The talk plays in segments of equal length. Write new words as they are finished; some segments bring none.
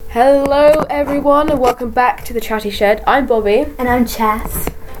Hello everyone and welcome back to the Chatty Shed. I'm Bobby. And I'm Chaz.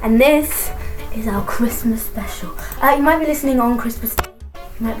 And this is our Christmas special. You might be listening on Christmas Day.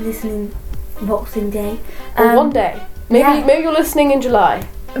 You might be listening Boxing Day. Or one day. Maybe you're listening in July.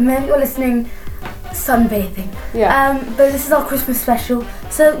 Maybe you're listening sunbathing. Yeah. But this is our Christmas special.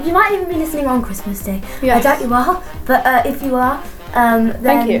 So you might even be listening on Christmas Day. Yes. I doubt you are. But if you are, then...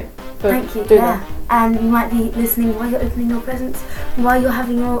 Thank you. Thank you. Yeah. And you might be listening while you're opening your presents, while you're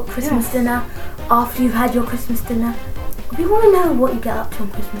having your Christmas dinner, after you've had your Christmas dinner. We want to know what you get up to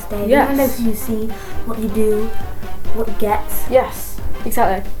on Christmas Day. Yes. We want to know who you see, what you do, what you get. Yes,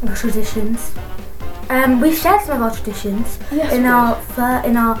 exactly. Your traditions. We've shared some of our traditions in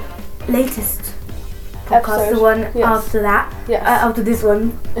our latest podcast, Episode. the one Yes. after that, Yes. after this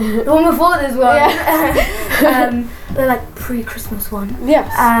one, the one before this one. Yeah. The like pre-Christmas one. Yes.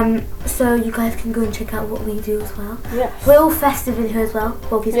 So you guys can go and check out what we do as well. Yes. We're all festive in here as well.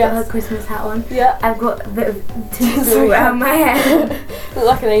 Bobby's got her Christmas hat on. Yeah. I've got a bit of tinsel around my head.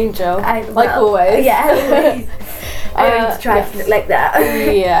 Like an angel. Always. Yeah, always. I always try to look like that.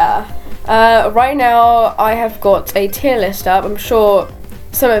 Yeah. Right now I have got a tier list up. I'm sure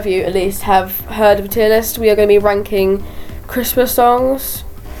some of you at least have heard of a tier list. We are going to be ranking Christmas songs.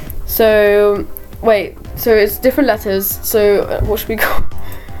 So it's different letters. So what should we call?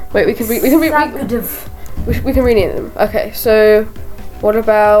 Wait, we can rename them. Okay, so what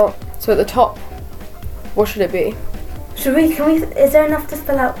about at the top? What should it be? Can we? Is there enough to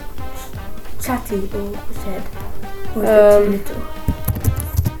spell out chatty or shed? Or is it too little?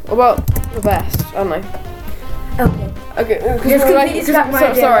 What about the best? I don't know. Okay. Just completely scrap my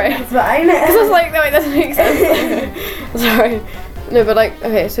idea. Sorry. It's fine. Because I was like, no, it doesn't make sense. Sorry. No, but like,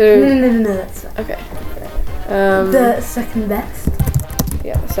 okay, so... No, that's fine. Okay. The second best.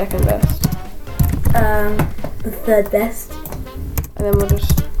 Yeah, the second best. The third best. And then we'll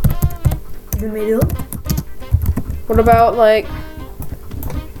just... The middle. What about, like...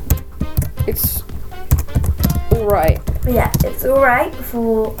 It's... alright. Yeah, it's alright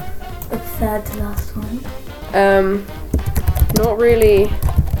for the third to last one. Not really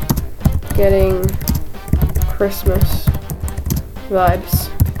getting Christmas vibes.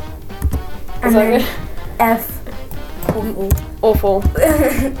 And then F. Awful.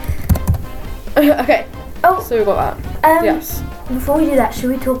 Okay. Oh. So we got that. Yes. Before we do that,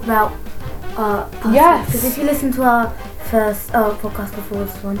 should we talk about our past? Yes. Because if you listen to our first podcast before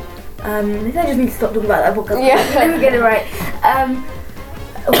this one, maybe I just need to stop talking about that podcast. Yeah. Let me get it right.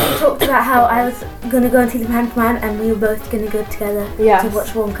 We talked about how I was going to go and see the pantomime and we were both going to go together to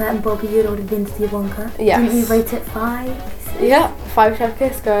watch Wonka, and Bobby, you'd already been to see Wonka. Yes. Didn't we rate it 5? Yeah, 5 chef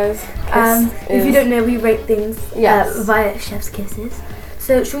kiss, guys. If you don't know, we rate things via chef's kisses.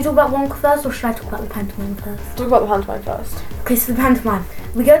 So should we talk about Wonka first, or should I talk about the pantomime first? Talk about the pantomime first. Okay, so the pantomime.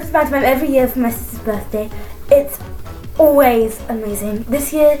 We go to the pantomime every year for my sister's birthday. It's always amazing.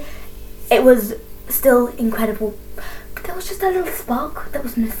 This year, it was still incredible. But there was just that little spark that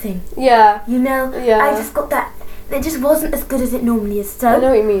was missing. Yeah. You know? Yeah. I just got that. It just wasn't as good as it normally is. So I know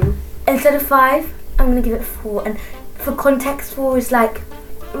what you mean. instead of 5, I'm going to give it 4. And for context, 4 is like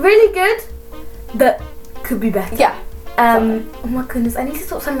really good, but could be better. Yeah. Oh my goodness, I need to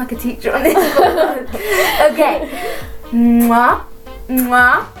stop sounding like a teacher on this one. Okay. Mwah,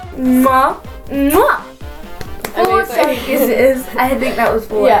 mwah, mwah, mwah. 4 chef kisses. I think that was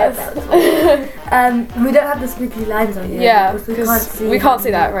 4. Yes. That was 4. We don't have the squiggly lines on here. Yeah, because we can't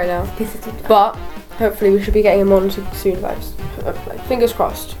see that right now. But hopefully we should be getting him on soon, guys. Fingers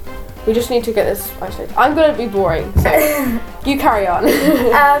crossed. We just need to get this isolated. I'm going to be boring, so you carry on.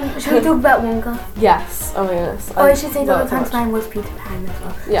 Should we talk about Wonka? Yes. Oh my goodness. I should say that the pantomime was Peter Pan as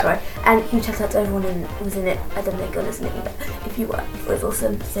well. Yeah. Sorry. And huge shout out to everyone who was in it. I don't think you're listening, but if you were, it was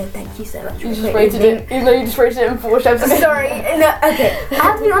awesome. So thank you so much. You just rated it, even though you just rated it in 4 chefs. Sorry. No, okay. I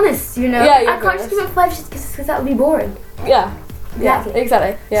have to be honest, you know. Yeah, I can't just give it 5 just because that would be boring. Yeah.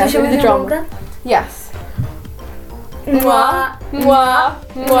 Exactly. Yeah. So should we do Wonka? Yes. Mwah, mwah,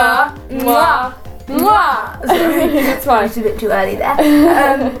 mwah, mwah, mwah. Sorry, it's fine. It's a bit too early there.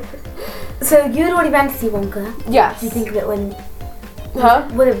 So you had already been to see Wonka. Yes. What do you think of it when? Huh?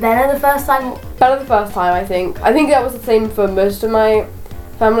 Was it better the first time? Better the first time, I think. I think that was the same for most of my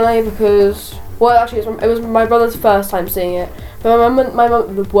family because, well, actually, it was my brother's first time seeing it. But my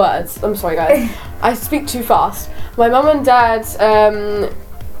mum, the words. I'm sorry, guys. I speak too fast. My mum and dad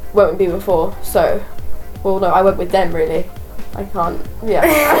went with me before, so. Well, no, I went with them, really. I can't, yeah.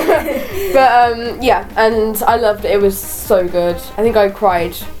 But, yeah, and I loved it. It was so good. I think I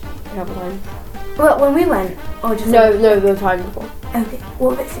cried a couple of times. Well, when we went? Or just No, the time before. Okay.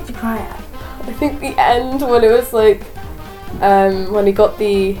 What bits did you cry at? I think the end when it was like when he got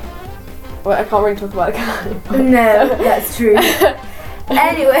the. Well, I can't really talk about it, can I? No, that's true.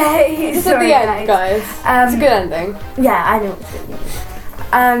 Anyway, It's at the end, guys. It's a good ending. Yeah, I know what you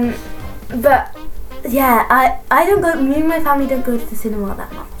mean. But yeah, I don't go. Me and my family don't go to the cinema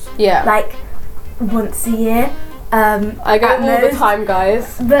that much. Yeah. Like once a year. I go all the time,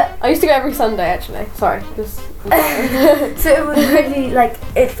 guys. But I used to go every Sunday, actually. Sorry, just. So it was really like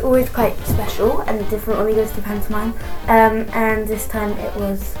it's always quite special and different when we go to the pantomime. And this time it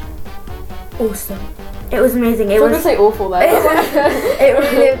was awesome. It was amazing. I was gonna say awful though. It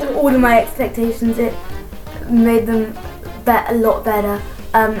really lived all of my expectations. It made them a lot better.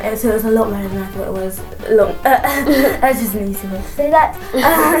 So it was a lot better than I thought it was. That's just an easy way to say that.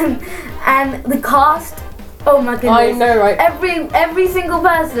 And the cast, oh my goodness! I know, right? Every single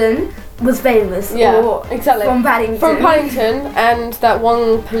person was famous. Yeah, or exactly. From Paddington. From Paddington, and that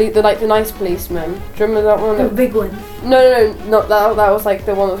one the nice policeman. Do you remember that one? The big one. No, not that. That was like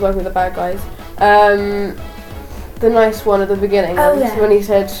the one that was working with the bad guys. The nice one at the beginning. Oh, yeah. When he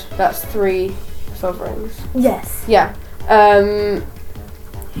said that's 3 sovereigns. Yes. Yeah.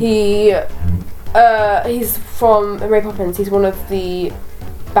 He's from Mary Poppins. He's one of the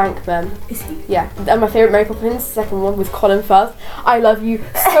bankmen. Is he? Yeah. And my favourite Mary Poppins, second one with Colin Firth. I love you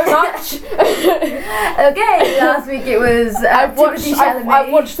so much. Okay. Last week it was. I've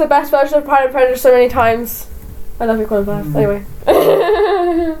watched the best version of Pride and Prejudice so many times. I love you, Colin Firth. Anyway. I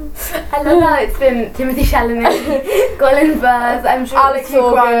love how it's been Timothy Chalamet, Colin Firth, I'm sure Alex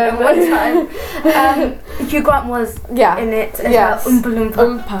Hugh Grant at Morgan. one time. Hugh Grant was in it as well. Oompa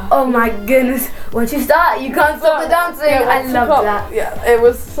Loompa. Oh my goodness. Once you start, you can't stop the dancing. Yeah, I love that. Yeah, it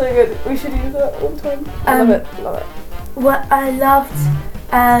was so good. We should use that all the time. I love it. What I loved,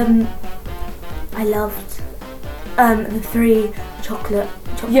 the 3 chocolate.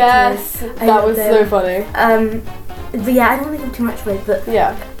 Yes, that was so funny. But yeah, I don't want to give too much away, but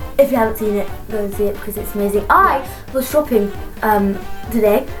yeah. If you haven't seen it, go and see it because it's amazing. I was shopping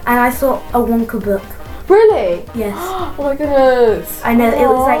today and I saw a Wonka book. Really? Yes. Oh my goodness. I know.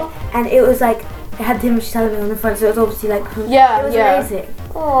 Aww. It was like it had Timothy Chalamet on the front, so it was obviously like it was amazing.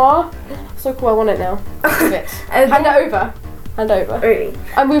 Aww, so cool. I want it now. Okay. Hand it over. Really?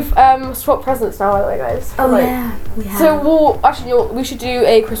 And we've swapped presents now, by the way, guys. Oh yeah, we have. So we should do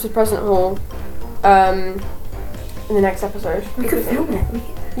a Christmas present haul in the next episode. We could film it.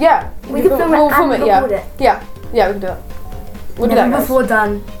 Yeah. We could film it and record it. Yeah, we can do that. We'll do that, Never before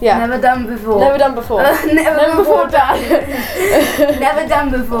done. Yeah. Never done before. Never done before. Never before done. Never done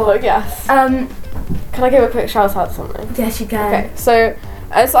before. Oh, yes. Can I give a quick shout out to something? Yes, you can. Okay, so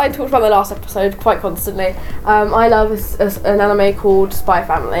as I talked about in the last episode quite constantly, I love an anime called Spy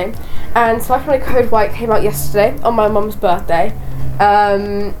Family, and Spy Family Code White came out yesterday on my mum's birthday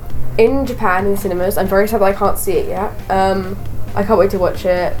in Japan in cinemas. I'm very sad that I can't see it yet. I can't wait to watch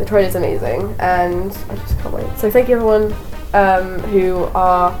it. The trailer's amazing and I just can't wait. So thank you everyone who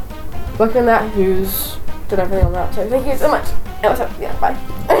are working on that, who's done everything on that. So thank you so much. Yeah, bye.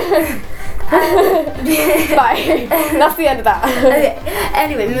 Bye. That's the end of that. Okay.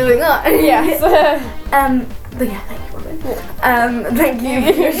 Anyway, moving on. Yes. But yeah, thank you, Robin. Thank you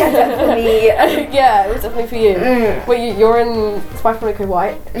for your shout out for me. Yeah, it was definitely for you. Wait, you're in Spy Family Code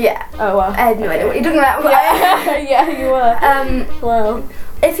White? Yeah. Oh wow. I had no idea what you're talking about. Yeah, you were. Wow.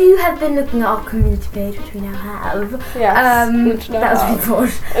 If you have been looking at our community page, which we now have, that was before.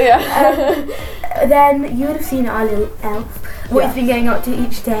 Yeah. Then you would have seen our little elf. What he's been going up to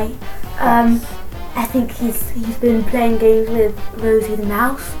each day. I think he's been playing games with Rosie the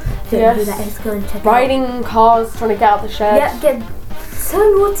mouse. Don't know who that is. Go and check Riding cars, trying to get out the shed. Yeah, so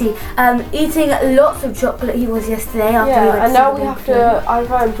naughty. Eating lots of chocolate. He was yesterday after we went to and now we have to. I'm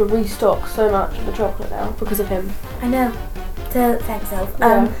trying to restock so much of the chocolate now because of him. I know. So thanks, Elf.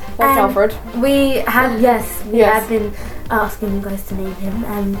 Thanks, Alfred. We have been asking you guys to name him,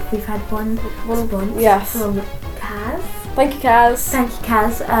 and we've had one response from Kaz. Thank you, Kaz. Thank you,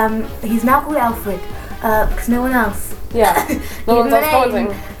 Kaz. He's now called Alfred because no one else. Yeah, no one else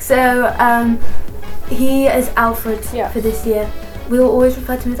commenting. So he is Alfred for this year. We will always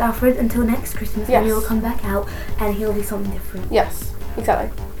refer to him as Alfred until next Christmas, when he will come back out and he'll be something different. Yes,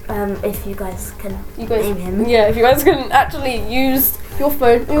 exactly. If you guys can name him. Yeah, if you guys can actually use your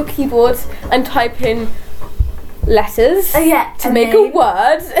phone or your keyboard and type in letters to make a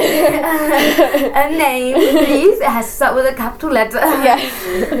word. A name, please. It has to start with a capital letter. Yes.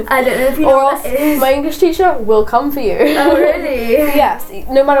 I don't know if you know what that is. My English teacher will come for you. Oh, really? Yes,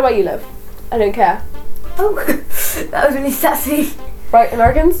 no matter where you live. I don't care. Oh, that was really sassy. Right,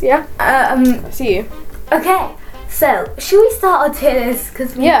 Americans? Yeah? See you. Okay, so, should we start our tier list?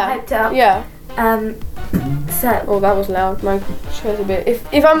 Because we hyped up. Yeah. So. Oh, that was loud. My chair's a bit. If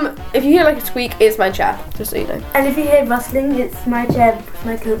you hear like a squeak, it's my chair. Just so you know. And if you hear rustling, it's my chair.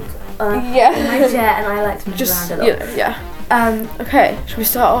 My coat. Yeah. In my chair, and I like to move around a lot. Yeah. Okay. Should we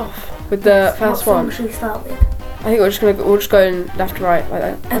start off with the first one? What should we start with? I think we're just going left to right like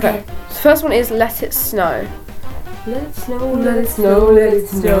that. Okay. So the first one is "Let It Snow." Let it snow, let it snow, let it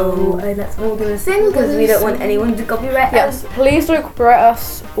snow. And that's what we're going to sing because we don't want anyone to copyright us. Yes, please don't copyright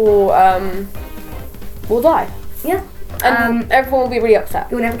us or we'll die. Yeah. And everyone will be really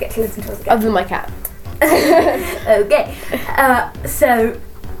upset. You'll never get to listen to us again. Other than my cat. Okay.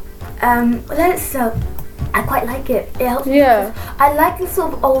 Let It Snow. I quite like it. It helps me. Yeah. I like the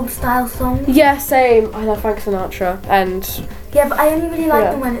sort of old style songs. Yeah, same. I love Frank Sinatra and... Yeah, but I only really like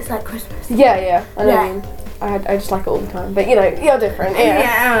them when it's like Christmas. Yeah. I know what you mean. I just like it all the time. But you know, you're different.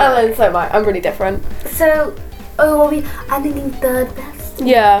 Yeah. And so am I. I'm really different. So, I'm thinking third best.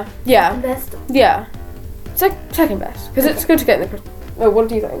 Yeah. Second best. Yeah. Second best. Because it's good to get in the... Oh, what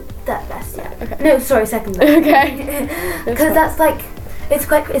do you think? Third best, yeah. Okay. No, sorry, second best. Okay. Because that's like... It's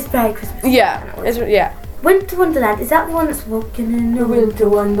very Christmas. Yeah. Winter Wonderland, is that the one that's walking in the Winter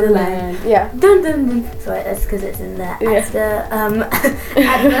Wonderland? Yeah. Dun dun dun. Sorry, that's because it's in there. That's the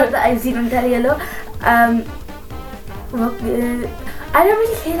advert that I've seen on telly a lot. I don't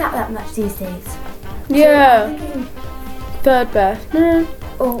really hear that much these days. Yeah. So I'm thinking, third best.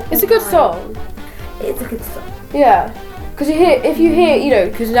 It's a good song. It's a good song. Yeah. Because if you hear,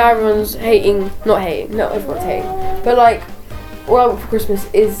 because now everyone's not everyone's hating, but like, All I Want for Christmas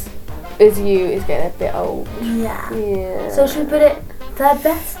is getting a bit old. Yeah. So should we put it third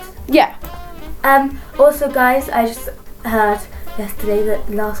best? Yeah. Also, guys, I just heard yesterday that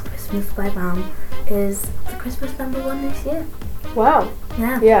Last Christmas by Wham is the Christmas #1 this year. Wow.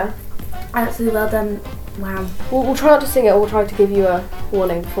 Yeah. Absolutely well done, Wham. We'll try not to sing it. We'll try to give you a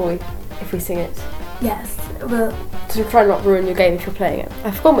warning if we sing it. Yes. Well. To try not ruin your game if you're playing it.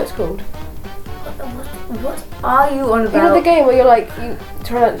 I forgot what it's called. What are you on about? You know the game where you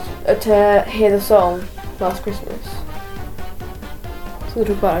try to hear the song Last Christmas. So we'll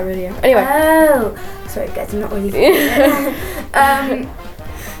talk about it really. Anyway. Oh, sorry guys, I'm not really.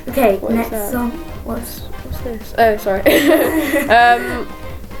 Okay, what next song. What's this? Oh, sorry.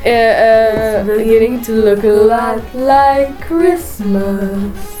 Beginning to look a lot like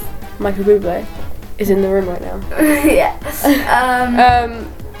Christmas. Michael Bublé is in the room right now. Yeah.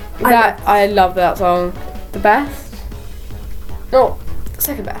 I love that song. The best? No,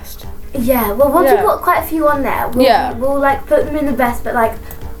 second best. Yeah, well once we've got quite a few on there, we'll like put them in the best, but like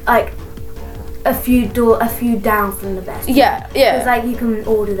a few down from the best. Yeah. Because like you can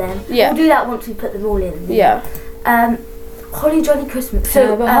order them. Yeah. We'll do that once we put them all in. Yeah. Holly Jolly Christmas.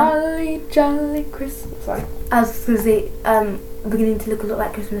 So Holly Jolly Christmas. Sorry. I was gonna say, Beginning to Look a Lot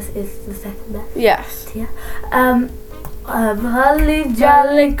Like Christmas is the second best. Yes. Yeah. Holly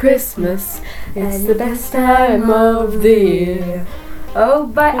Jolly Christmas. It's the best time of the year. Oh,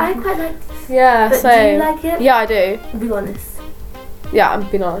 but I quite like this. Yeah, but same. do you like it? Yeah, I do. Be honest. Yeah, I'm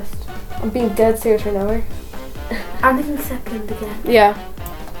being honest. I'm being dead serious right now. Right? I'm thinking second again. Yeah.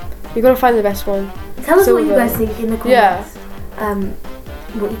 You gotta find the best one. Tell us what you guys think in the comments. Yeah.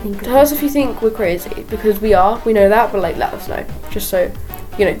 What you think. Tell us if you think we're crazy, because we are. We know that, but like let us know, just so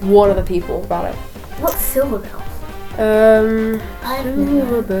warn other people about it. What's Silver Bells?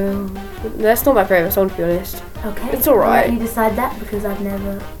 Silver Bells. That's not my favourite song, to be honest. Okay. It's alright. I'll let you decide that because I've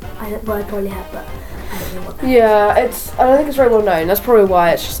never. I probably have, but I don't know what that is. I don't think it's very well known. That's probably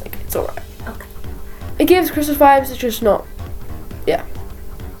why it's just like it's alright. Okay. It gives Christmas vibes. It's just not. Yeah.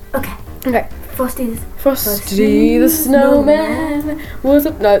 Okay. Frosty the Snowman. What's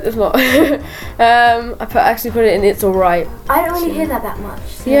up? No, it's not. I actually put it in It's Alright. I don't really hear that much.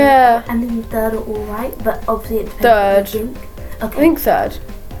 So yeah. I'm thinking third or alright, but obviously it depends third. What you think. Okay. I think third.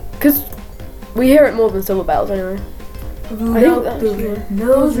 Because we hear it more than Silver Bells anyway.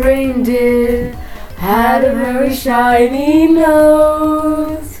 Those reindeer had a very shiny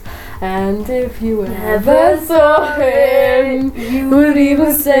nose. And if you ever saw him, you would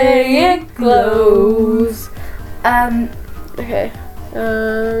even say it glows. Okay.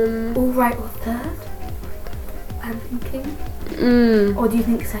 Alright or third? I'm thinking. Or do you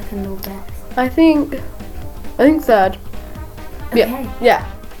think second or best? I think third. Okay. Yeah.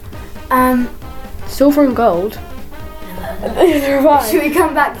 Silver and Gold. Should we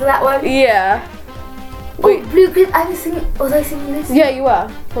come back to that one? Yeah. Wait. Blue Christmas. Was I singing this? Yeah, you were.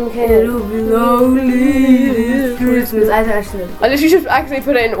 It'll be lonely this Christmas. I don't actually know. I literally should actually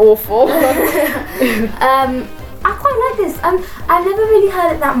put it in awful. I quite like this. I've never really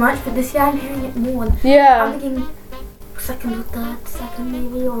heard it that much, but this year I'm hearing it more. Yeah. I'm thinking second or third, second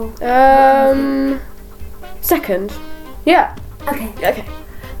maybe, or? Second. Yeah. Okay. Okay.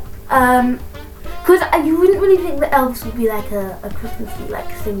 Because you wouldn't really think that Elvis would be like a Christmassy,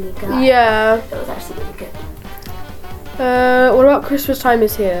 like singing guy. Yeah. That was actually really good. What about Christmas Time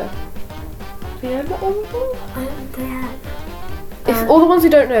Is Here? Do you know that one before? I don't think I have. If all the ones who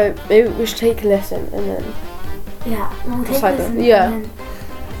don't know, maybe we should take a listen and then. Yeah, we'll take Decide a listen. them. Yeah. And then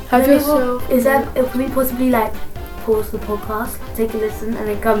Have maybe yourself. Can we possibly like pause the podcast, take a listen, and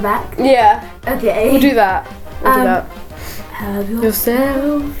then come back? Yeah. Okay. We'll do that. We'll do that. Have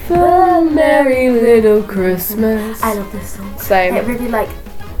Yourself a merry little Christmas. I love this song. Same. It really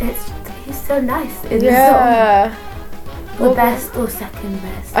he's so nice in the Yeah. song. The best or second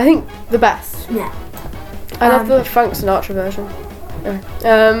best? I think the best. Yeah. I love the Frank Sinatra version. Okay.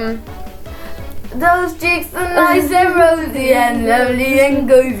 Those cheeks are nice and rosy and lovely and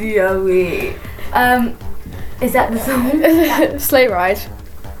cozy are we. Is that the song? Sleigh Ride.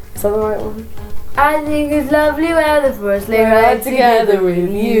 Is that the right one? I think it's lovely weather for a sleigh ride together with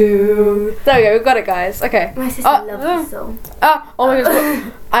you. There we go, we've got it, guys. Okay. My sister loves this song. Oh my gosh.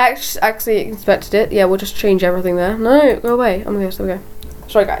 I actually expected it. Yeah, we'll just change everything there. No, go away. Oh my gosh, there we go.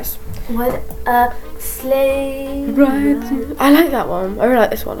 Sorry, guys. What? Sleigh Ride. I like that one. I really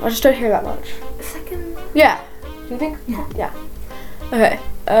like this one. I just don't hear that much. Second. Yeah. Do you think? Yeah. Yeah. Okay.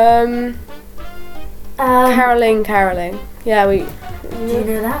 Caroling. Yeah, we. Do you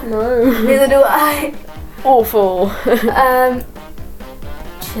know that? No. Neither do I. Awful.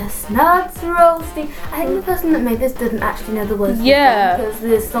 Chestnuts roasting. I think the person that made this didn't actually know the words. Yeah. Because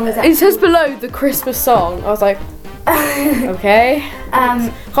this song is actually. It says below the Christmas song. I was like, okay.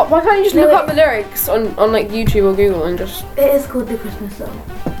 Why can't you just look up the lyrics on like YouTube or Google and just? It is called the Christmas song.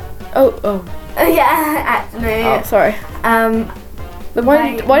 Oh. Yeah, actually. Oh, sorry. Then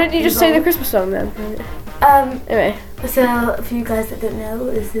why didn't you just say the Christmas song then? Anyway. So, for you guys that don't know,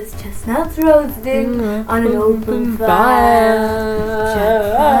 this is chestnuts roasting on an open fire.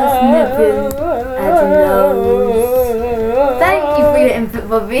 Chestnuts nipping at your nose. Thank you for your input,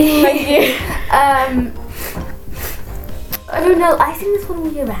 Bobby. Thank you. I don't know, I sing this one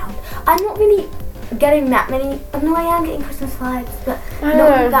all year round. I'm not really getting that many. No, I am getting Christmas vibes, but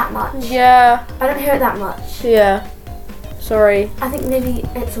not that much. Yeah. I don't hear it that much. Yeah. Sorry. I think maybe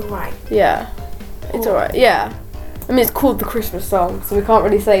it's alright. Yeah. It's alright. Yeah. I mean, it's called the Christmas song, so we can't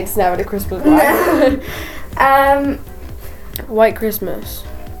really say it's never the Christmas vibe. White Christmas.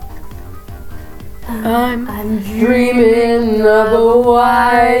 I'm dreaming of a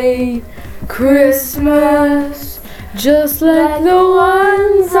white Christmas, just like the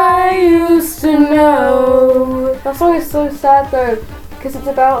ones I used to know. That song is so sad though, because it's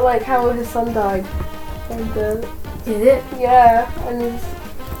about like how his son died. And, is it? Yeah, and it's,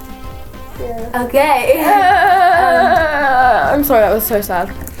 yeah. Okay. I'm sorry, that was so sad.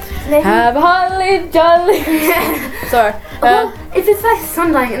 Have a holly jolly. Sorry. Well, if it's like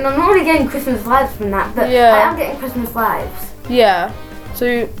sunlight, and I'm not really getting Christmas vibes from that, but yeah. I am getting Christmas vibes. Yeah.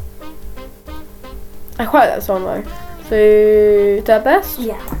 So I quite like that song though. So is that best?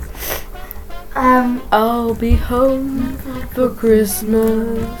 Yeah. I'll be home for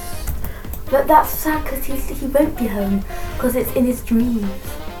Christmas. But that's sad because he won't be home because it's in his dreams.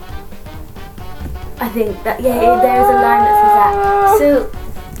 I think that there is a line that says that. So,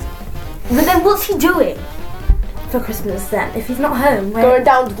 but then what's he doing for Christmas then? If he's not home, going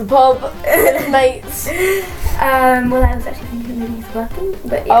down to the pub with his mates. Well, I was actually thinking maybe he's working,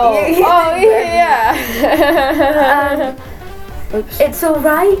 but yeah. It's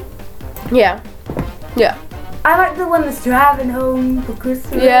alright. Yeah. I like the one that's driving home for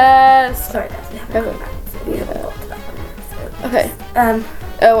Christmas. Yes. Sorry, that's Okay.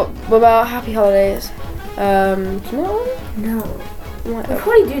 What about Happy Holidays? Do you know that one? No. We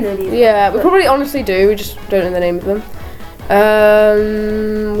probably do know these. Yeah, we probably honestly do. We just don't know the name of them.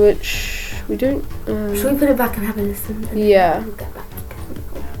 Which we don't. Shall we put it back and have a listen? Yeah. We'll get back.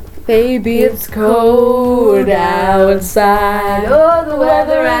 Baby, it's cold outside. Oh, the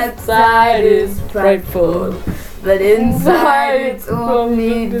weather outside is frightful, but inside it's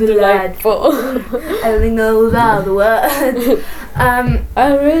only delightful. I don't think those are the words.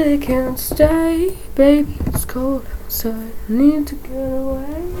 I really can't stay. Baby, it's cold outside. Need to get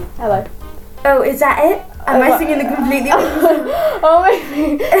away. Hello. Oh, is that it? Am I singing the completely wrong song? Oh,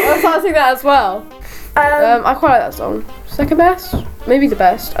 maybe. I was starting that as well. I quite like that song. Second best? Maybe the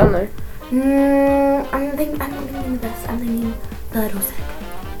best. I don't know. I'm not thinking the best. I'm thinking third or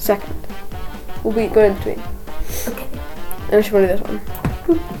second. Second. We'll be going in between. Okay. And we should probably do this one.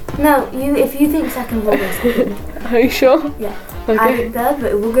 No, if you think second, we'll go second. Are you sure? Yeah. I think third,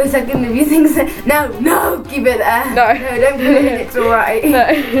 but we'll go second if you think so. No, keep it there. No. No, don't put it in, it's alright. No.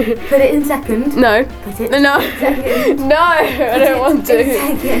 Put it in second. No. Put it No. in second. No, I don't want to.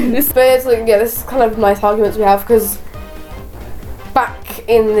 Second. This is like, this is kind of nice arguments we have because back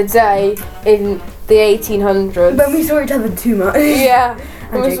in the day, in the 1800s, When we saw each other too much. yeah,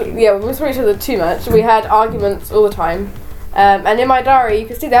 I'm when joking. we saw each other too much, we had arguments all the time. And in my diary, you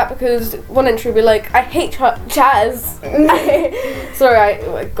can see that because one entry would be like, I hate Chaz. Sorry,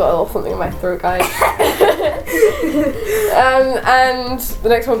 I got a little something in my throat, guys. And the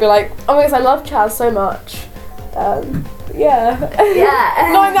next one would be like, oh my gosh, I love Chaz so much. Yeah.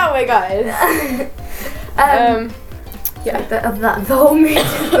 Not in that way, guys. Yeah. The whole meeting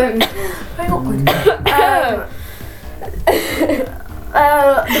has been very awkward.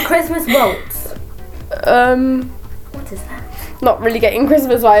 The Christmas waltz. What is that? Not really getting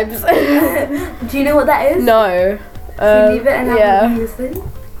Christmas vibes. Do you know what that is? No. So leave it and have a listen.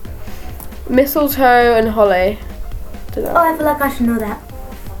 Mistletoe and holly. Oh, I feel like I should know that.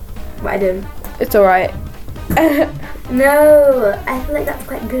 But I didn't. It's alright. No, I feel like that's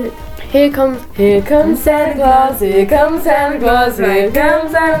quite good. Here comes Santa Claus, here comes Santa Claus, here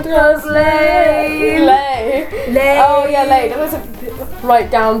comes Santa Claus, lay. Oh yeah, lay. That was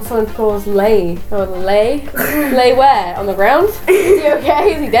write down Santa Claus lay. Oh, lay? Lay where? On the ground? Is he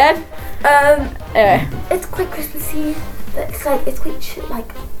okay? Is he dead? Anyway. It's quite Christmassy, but it's quite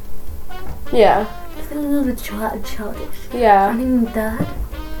like. Yeah. It's a little bit childish. Yeah. I think third.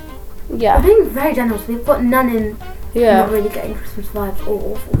 Yeah. We're being very generous. We've got none in. Yeah. Not really getting Christmas vibes or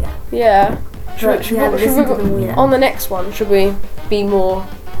awful yet. Yeah. Should we on the next one, should we be more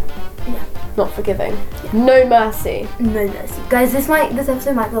not forgiving? Yeah. No mercy. No mercy. Guys, this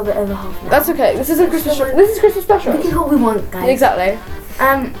episode might go a bit over half an hour. That's okay. This is Christmas special. We can do what we want, guys. Exactly.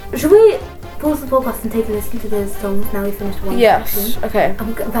 Should we pause the podcast and take a listen to those songs now we finished one section? Okay. And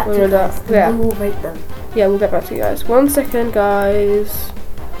we'll get back to you guys. Yeah. We'll rate them. Yeah, we'll get back to you guys. 1 second, guys.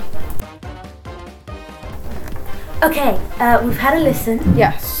 Okay, we've had a listen.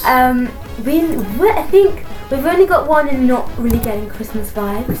 Yes. I think we've only got one in not really getting Christmas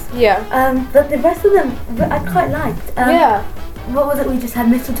vibes. Yeah. But the rest of them I quite liked. Yeah. What was it we just had?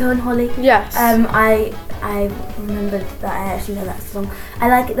 Mistletoe and holly. Yes. I remembered that I actually know that song. I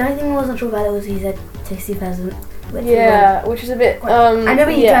like it. The only thing I wasn't sure about it was he said tasty pheasant. Which is a bit. I know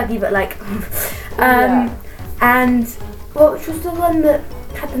we eat turkey, but like. And which was the one that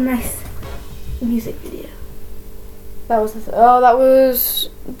had the nice music video? That was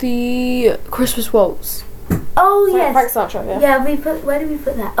the Christmas waltz. Oh yes. Frank Sinatra. Yeah. Yeah. Where did we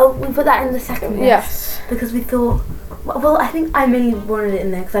put that? Oh, we put that in the second one. Yes. Because we thought. Well, I think I mainly wanted it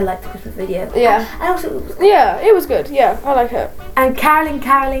in there because I liked the Christmas video. Yeah. And also. It was good. Yeah, I like it. And caroling.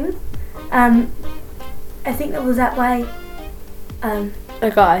 I think that was that by.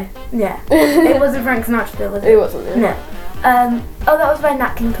 A guy. Yeah. It wasn't Frank Sinatra though, was it? It wasn't. Yeah. No. That was by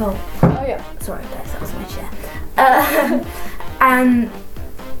Nat King Cole. Oh yeah. Sorry guys, that was my chair. And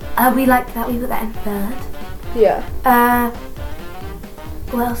we liked that. We put that in third. Yeah.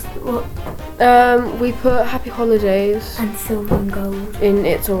 What else? What? We put Happy Holidays And Silver and Gold. in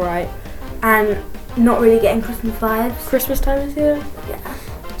It's Alright. And not really getting Christmas vibes. Christmas time is here. Yeah.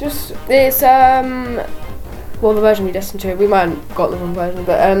 It's well, the version we listened to, we might have got the wrong version,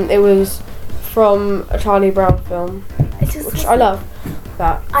 but it was from a Charlie Brown film, which I love.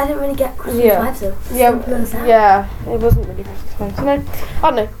 That. I didn't really get Christmas vibes though. Yeah, it wasn't really Christmas vibes. So no,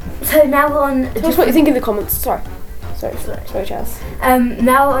 I don't know. So now we're on. Tell us what you think in the comments. Sorry, Chaz.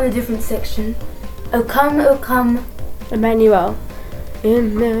 Now on a different section. O come, Emmanuel. I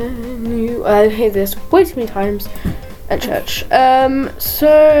hear this way too many times at church.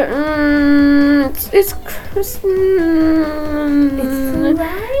 It's Christmas.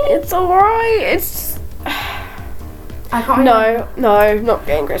 It's alright. It's. I can't remember. No, not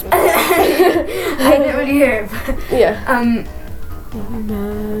getting Christmas. I didn't really hear it. Yeah. Noel.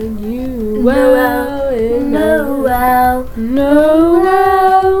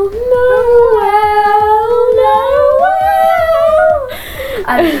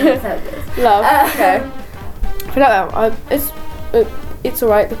 I don't know if that was. Love. Okay. For that one, it's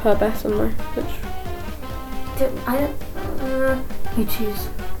alright. The per best on my pitch. You choose.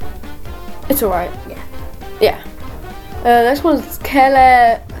 It's alright. Yeah. Yeah. Next one's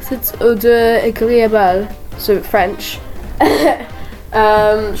Quelle c'est odeur agréable, so French.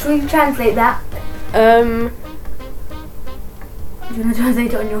 Should we translate that? Do you want to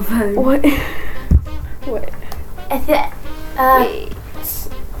translate it on your phone? What? Wait. Wait.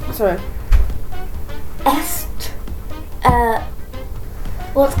 Sorry.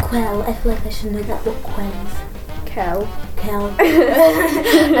 What's quell? I feel like I should know that. What quell is? Kel.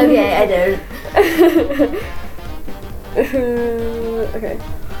 Okay, I don't. Okay.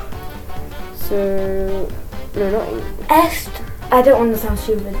 So no, not Est. I don't want to sound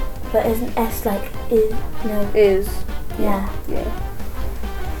stupid, but isn't est like is? No. is. Yeah. Yeah.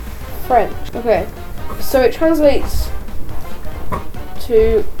 French. Okay. So it translates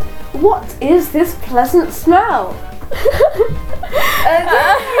to, what is this pleasant smell? We'll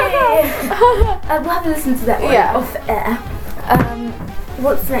have to listen to that one off air.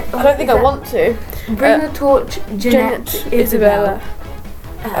 What's next? I don't think I want to. Bring a torch, Jeanette, Isabella.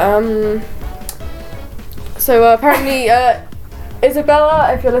 So apparently,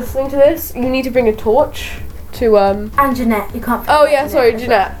 Isabella, if you're listening to this, you need to bring a torch to And Jeanette, you can't. Oh yeah, sorry,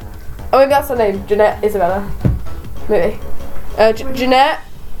 Jeanette. Oh, maybe that's her name, Jeanette Isabella. Maybe. Jeanette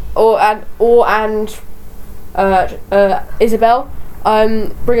and Isabel.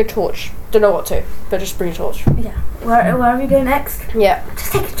 Bring a torch. Don't know what to, but just bring a torch. Yeah. Where are we going next? Yeah.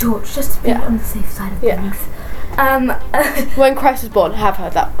 Just take a torch, just to be on the safe side of things. When Christ was born, I have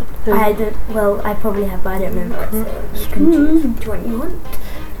heard that one. I don't. Well, I probably have, but I don't remember it. So you can choose which one you want.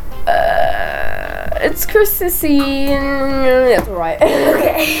 It's Christmassy. That's alright.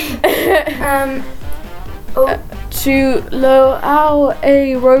 Okay. To lo out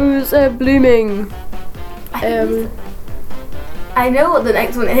a rose blooming. I know what the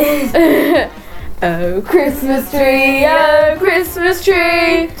next one is. Oh Christmas tree,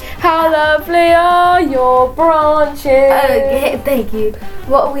 how lovely are your branches. Okay, thank you.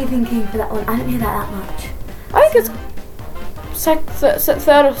 What are we thinking for that one? I don't hear that much. I think it's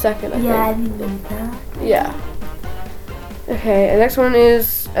third or second, I think. Yeah, I think it's third. Yeah. Okay, the next one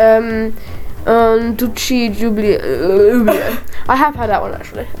is Dulce Jublia. I have had that one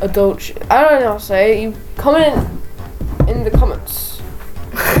actually. A Dolce. I don't know how to say it. You comment in the comments.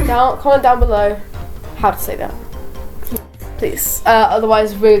 Comment down below how to say that. Please.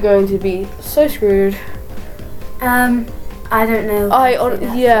 Otherwise we're going to be so screwed. I don't know. I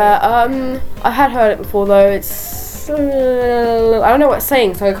had heard it before though. It's I don't know what it's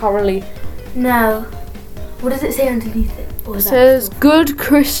saying, so I can't really. No. What does it say underneath it? It says, "Good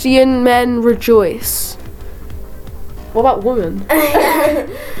Christian men rejoice." What about women?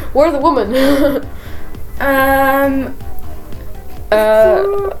 Where are the women? I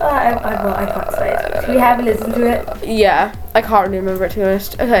can't say it. Should we have a listen to it? Yeah, I can't really remember it to be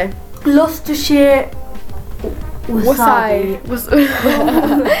honest. Okay. Gloucestershire Wasabi.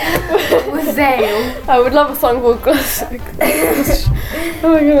 Wassail. I would love a song called Gloucester.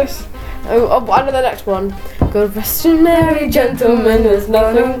 Oh my gosh. Oh, I know the next one. Good rest you merry gentlemen, there's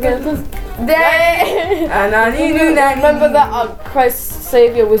nothing against day. And I knew that. Remember that Christ's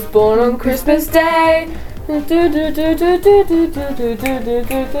Saviour was born on Christmas Day. Sorry,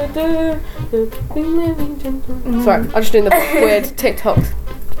 I'm just doing the weird TikTok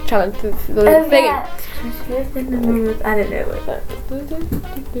challenge thing. I don't know.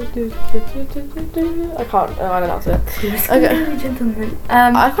 I can't. I don't know how to. Okay. Gentlemen.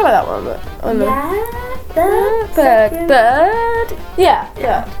 I quite like that one, but I don't know. Bird. Yeah.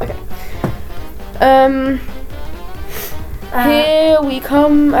 Okay. Here we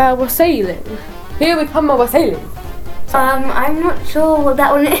come. We're sailing. Here we come. We're sailing. I'm not sure what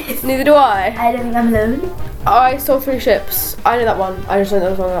that one is. Neither do I. I don't think I'm alone. I saw 3 ships. I know that one. I just know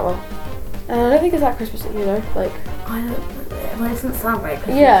there was one that one. I don't think it's that Christmassy, you know, like. I don't. Well, it doesn't sound right.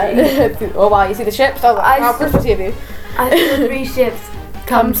 Yeah. Oh wow, you see the ships? Oh, how Christmassy of you. I saw 3 ships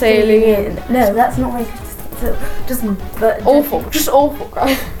come sailing in. No, that's not like just awful. Just awful,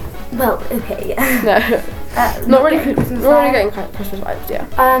 guys. Well, okay, yeah. No. Not really getting Christmas vibes, yeah.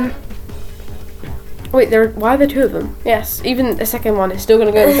 Wait, why are there 2 of them? Yes, even the second one is still going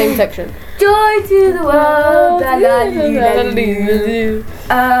to go in the same section. Joy to the world.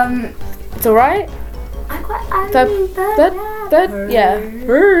 It's alright.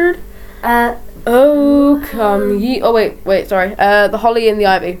 Bird. Oh, come ye. Oh, wait, sorry. The Holly and the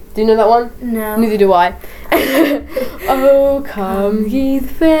Ivy. Do you know that one? No. Neither do I. Oh, come ye the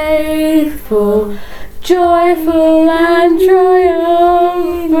faithful, joyful and triumphant.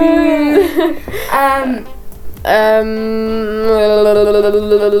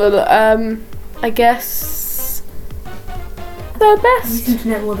 I guess the best. You seem to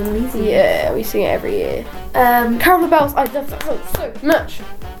know more than me. Yeah, we sing it every year. Carol of Bells. I love that song so much.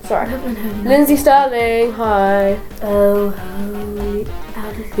 Sorry. Lindsay Sterling. Hi. Oh, holy.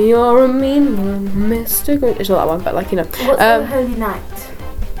 You're a mean one, Mr. Grinch. It's not that one, but like, you know. What's the Holy Night?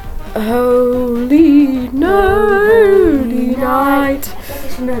 Holy night. I think I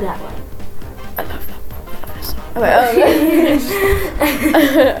should know that one. I love that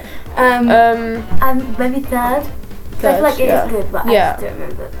one. And maybe third. I feel like it yeah. is good, but Yeah. I just don't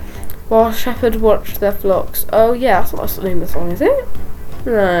remember. While shepherds watch their flocks. Oh yeah, that's not the name of the song, is it?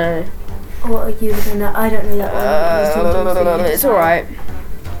 No. What are you looking at? I don't know that one. It's alright.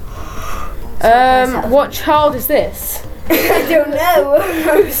 What child is this? I don't know.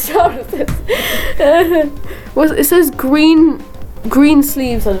 Whose child is this? Well, it says green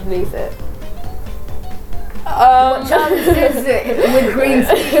sleeves underneath it. What child is this with green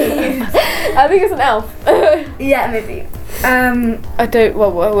sleeves? I think it's an elf. Yeah, maybe. I don't.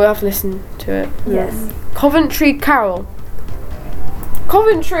 Well, we'll have to listen to it. Yes. Coventry Carol.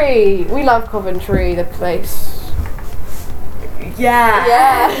 Coventry. We love Coventry, the place. Yeah.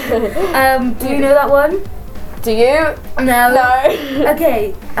 Yeah. Do you know that one? Do you? No. No.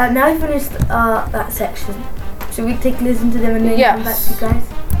 Okay. Now we finished that section. Should we take a listen to them and then come back to you guys?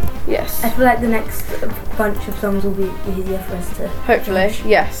 Yes. I feel like the next bunch of songs will be easier for us to. Hopefully,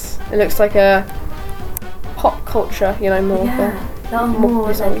 yes. It looks like a pop culture, more. Yeah. That was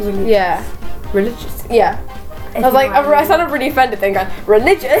more like religious. Yeah. Religious. Yeah. I was like, I sounded really offended then going,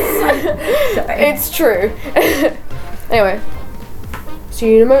 religious? Sorry. It's true. Anyway.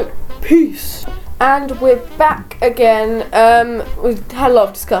 See you in a moment. Peace. And we're back again. We've had a lot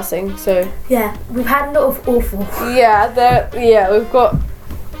of discussing, so. Yeah, we've had a lot of awful. Yeah, we've got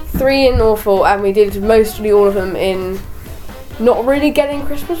 3 in awful, and we did mostly all of them in not really getting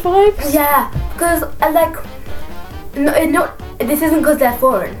Christmas vibes. Yeah, because this isn't because they're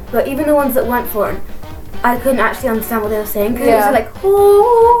foreign, but even the ones that weren't foreign, I couldn't actually understand what they were saying because it was like,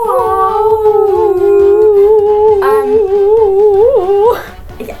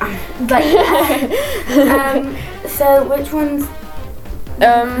 so which ones?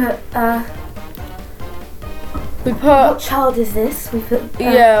 We put. What child is this? We put.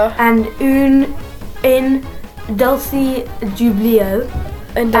 And in Dulce Jubileo.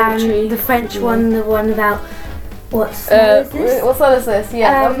 And the French one, the one about what smell is this? What smell is this?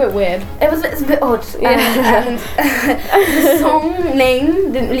 Yeah, that was a bit weird. It's a bit odd. Yeah. And the song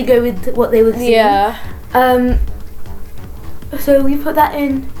name didn't really go with what they were singing. Yeah. So we put that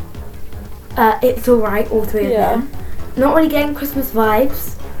in. It's alright, all 3 of them. Not really getting Christmas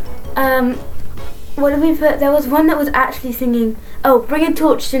vibes. What did we put? There was one that was actually singing. Oh, Bring a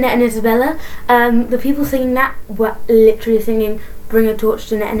Torch, Jeanette and Isabella. The people singing that were literally singing Bring a Torch,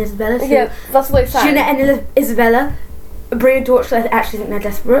 Jeanette and Isabella. So yeah, that's what they sang. Jeanette and Isabella bring a torch, so I actually think they're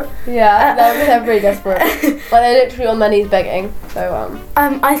desperate. Yeah, they're very desperate. Like they're literally on their knees begging. So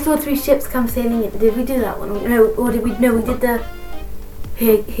I saw 3 ships come sailing in. Did we do that one? No, or did we? No, we did the.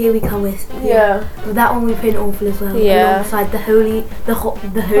 Here we come with. Yeah. But that one we put in awful as well. Yeah. Alongside the holy, the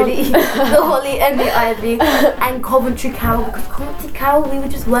Holly and the Ivy and Coventry Carol, because Coventry Carol we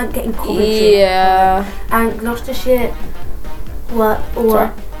just weren't getting Coventry. Yeah. And Gloucestershire,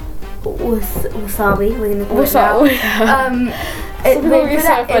 wasabi. We're gonna call it now. We're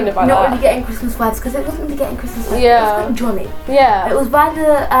so offended by not that. really getting Christmas vibes because it wasn't really getting Christmas vibes. Yeah. It was quite jolly. Yeah. It was by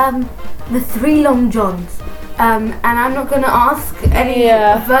the 3 Long Johns. And I'm not going to ask any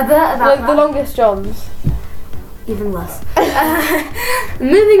further about that. The longest Johns. Even worse.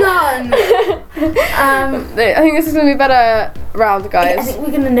 Moving on. I think this is going to be a better round, guys. I think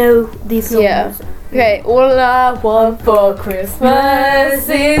we're going to know these songs. Yeah. Okay, all I want for Christmas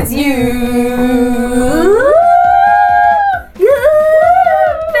is you. You,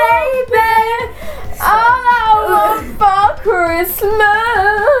 baby. All I want for Christmas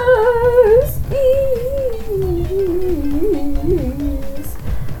is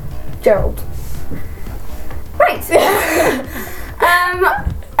Gerald. Right.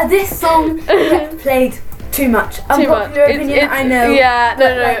 This song gets played too much. Unpopular opinion, I know. Yeah, no,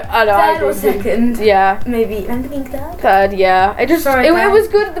 I know. I Third or second. Yeah. Maybe. I'm thinking Third, yeah. It was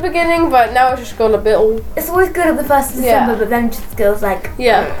good at the beginning, but now it's just gone a bit all. It's always good at the 1st of December, but then it just goes like.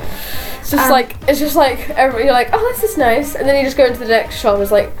 Yeah. It's just like everybody, you're like, oh, this is nice, and then you just go into the next shop and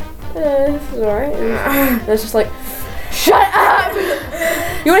it's like, this is alright. And it's just like, shut up!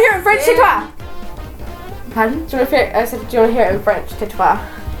 You want to hear it in French? Tais-toi! Pardon? Do you want to hear it? I said, do you want to hear it in French? Tais-toi.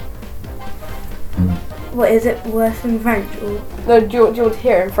 What is it worse in French? Or? No, do you want to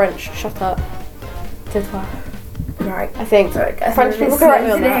hear it in French? Shut up. Tais-toi. Right. I think. Sorry, guys, French people correct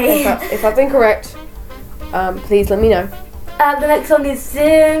me on that. If that's incorrect, please let me know. The next song is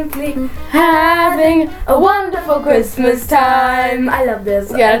Simply Having a Wonderful Christmas Time. I love this.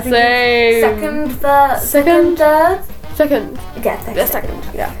 Yeah, same. Second, third. Second. Yeah, second.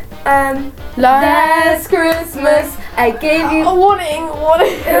 Yeah. Last Christmas I gave you. Warning.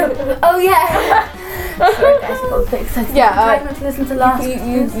 Oh yeah. Sorry guys, I got a bit excited. Yeah. Try not to listen to last.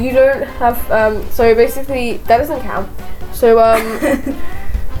 You don't have. So basically that doesn't count. So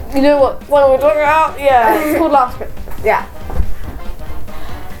you know what one we're talking about? Yeah, it's called Last Christmas. Yeah.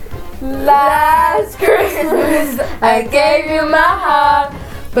 Last Christmas I gave you my heart,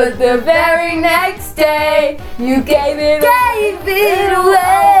 but the very next day you gave it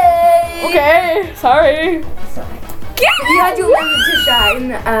away. Okay, sorry. You had your moment to shine.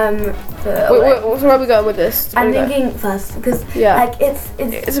 Wait, so where are we going with this? I'm thinking first because like it's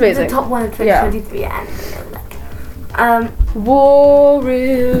amazing. The top one of 2023 and War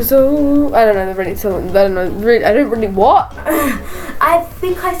is over. I don't know really something. I don't know really. I don't really what. I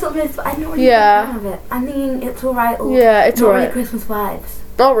think I sort of missed, but I'm not really a fan of it. I'm thinking It's Alright or it's not alright. Really Christmas vibes.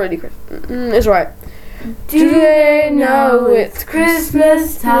 Not really Christmas. It's alright. Do they know it's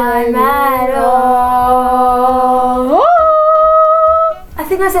Christmas time at all? I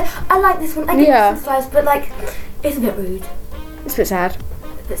think I said I like this one. I get Christmas vibes, but like it's a bit rude. It's a bit sad. A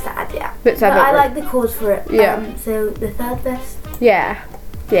bit sad, yeah. Bit sad. But I like the chords for it. Yeah. So the third best. Yeah.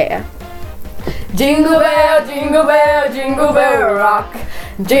 Jingle bell, jingle bell, jingle bell rock.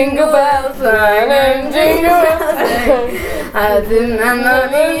 Jingle bells swing and jingle bells swing. I remember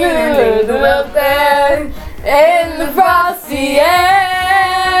me and jingle up there in the frosty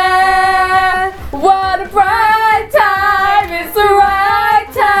air. What a bright time! It's the right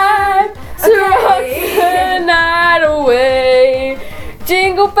time to rock the night away.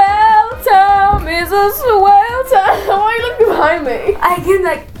 Jingle bell time is a swell time. Why are you looking behind me? I can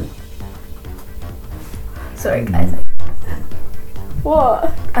like. Sorry guys.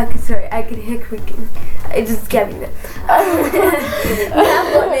 What? I could hear creaking. It just scared me a bit. We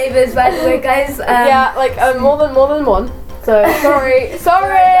have got neighbours, by the way, guys. Yeah, like more than one. So sorry.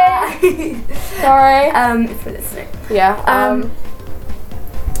 Sorry. For listening. Yeah.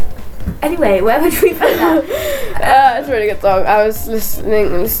 Anyway, where would we find that? It's a really good song. I was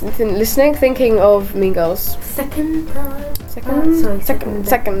listening, thinking of Mean Girls. Second.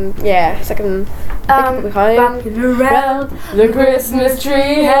 Behind rocking around the Christmas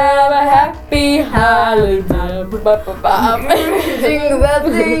tree, have a happy holiday. Jingle bell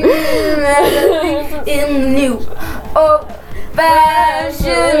in the new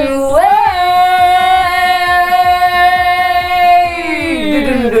old-fashioned way.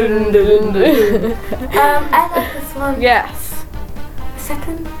 I like this one. Yes.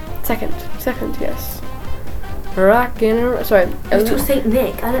 Second, yes. Rockin' around. Sorry. Little Saint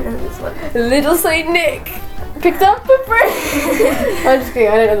Nick. I don't know this one. Little Saint Nick picked up a brick. I'm just kidding.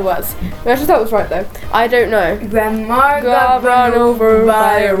 I don't know the words. I just thought it was right though. I don't know. Grandma got run over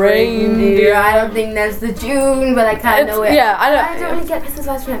by a reindeer. I don't think that's the tune, but I kind of know it. Yeah, I know. I don't really get Christmas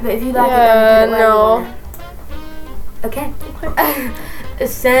vibes from it, but if you like it, then put it where you want it. Okay.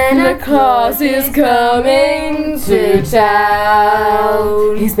 Santa Claus is coming to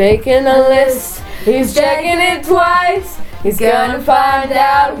town. He's making a list. He's checking it twice. He's gonna find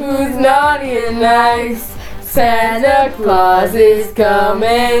out who's naughty and nice. Santa Claus is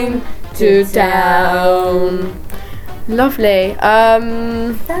coming to town. Lovely.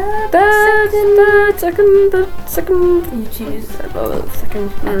 The second. You choose.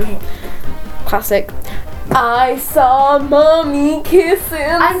 Second. Okay. Classic. I saw Mommy kissing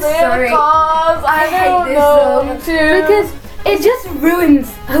Santa Claus. I don't know too. Because it just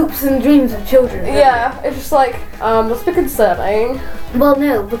ruins hopes and dreams of children. Yeah, it's just like, that's a bit concerning. Well,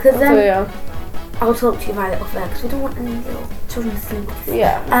 no, because then So, I'll talk to you about it off there because we don't want any little children to sleep with.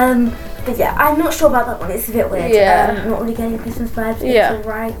 yeah. But yeah, I'm not sure about that one. It's a bit weird. Yeah. Not really getting Christmas vibes. Yeah. It's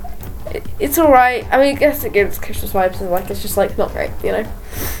alright. It's alright. I mean, I guess it gives Christmas vibes and like, it's just like not great, you know?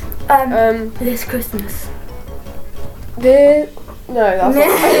 This Christmas. No, that's not.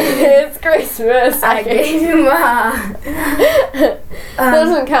 It's Christmas. I gave you my heart. That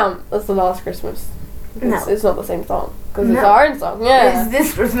doesn't count. That's the last Christmas. No. It's not the same song. Because No. it's our own song. Yeah. It's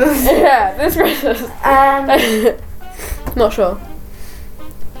this Christmas. Yeah, this Christmas. Not sure.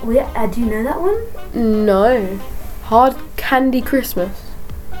 Do you know that one? No. Hard Candy Christmas.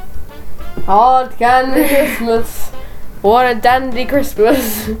 Hard Candy Christmas. What a dandy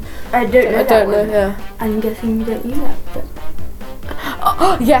Christmas. I don't know. I don't know, yeah. I'm guessing you don't use that. But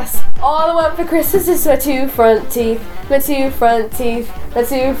Oh, yes! All I want for Christmas is my two front teeth. My two front teeth. My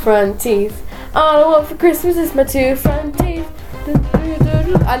two front teeth. All I want for Christmas is my two front teeth.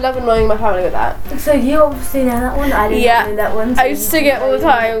 I love annoying my family with that. so you obviously know that one. I didn't know that one. So I used to sing it all the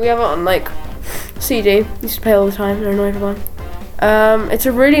time. We have it on like CD. Used to play all the time and annoy everyone. It's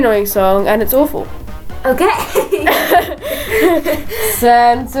a really annoying song and it's awful. Okay.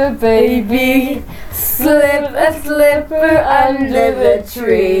 Santa baby, slip a slipper under the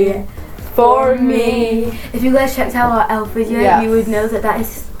tree for me. If you guys checked out our Elf video, Yes. you would know that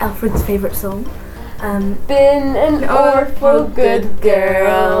is Alfred's favourite song. Been an awful good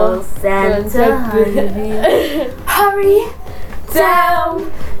girl, Santa honeybee. hurry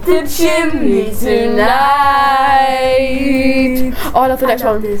down the chimney tonight. Oh, I love the next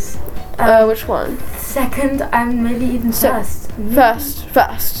one. This. Which one? Second and maybe even first.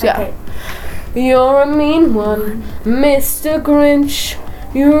 First, yeah. Okay. You're a mean one, Mr. Grinch.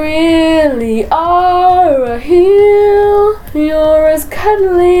 You really are a heel. You're as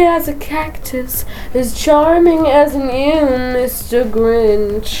cuddly as a cactus, as charming as an eel, Mr.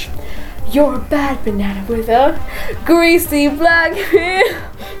 Grinch. You're a bad banana with a greasy black peel.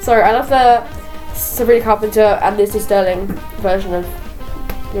 Sorry, I love the Sabrina Carpenter and Lizzie Sterling version of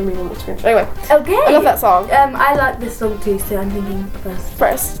You're a mean one, Mr. Grinch. Anyway, Okay. I love that song. I like this song too, so I'm thinking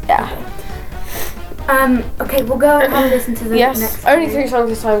First, yeah. Okay, we'll go and have a listen to the next Yes, only 3 songs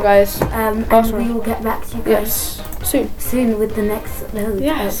this time, guys. and Last we one. will get back to you guys Yes, soon. with the next load.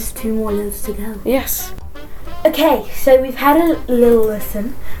 Yes. Just 2 more loads to go. Yes. Okay, so we've had a little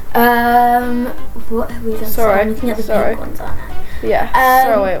listen. What have we done? Sorry, I'm looking at the sorry. pink ones, aren't I? Yeah.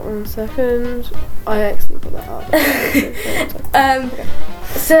 So wait 1 second. I actually put that up.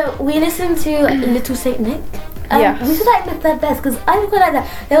 So we listened to Little Saint Nick. Yes. We should like the third best because I quite like that.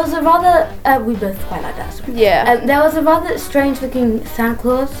 There was a rather we both quite like that. Sorry. Yeah. There was a rather strange looking Santa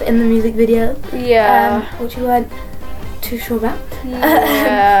Claus in the music video. Yeah. Which we weren't too sure about.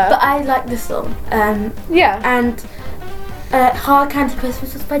 Yeah. But I like this song. Yeah. And Hard Candy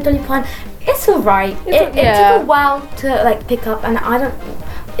Christmas was by Dolly Parton. It's alright. It yeah. took a while to like pick up, and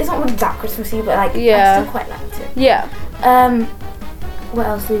it's not really that Christmassy, but like I Yeah. still quite liked it. Yeah. What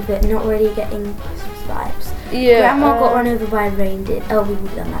else we've been not really getting Christmas vibes. Yeah. Grandma got run over by a reindeer. Oh,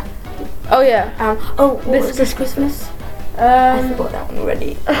 we've done that. Oh yeah. What was this Christmas? I forgot that one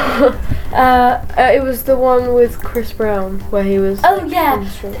already. It was the one with Chris Brown where he was. Oh yeah,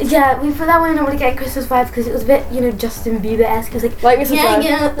 yeah. We put that one in not really getting Christmas vibes because it was a bit, Justin Bieber-esque. It was like Mr. yeah, Chaz.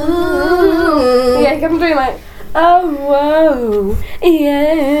 yeah, ooh. Yeah, he kept on doing like, oh whoa,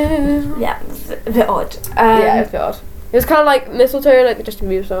 yeah. Yeah, it's a bit odd. Yeah, it was a bit odd. It was kind of like Mistletoe, like the Justin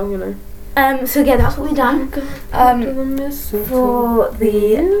Bieber song, So yeah, that's what we done. For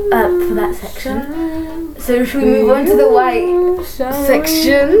that section. So should we move on to the white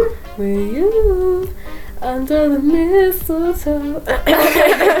section? Under the mistletoe.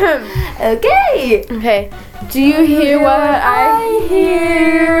 Okay. Okay. Do you hear what I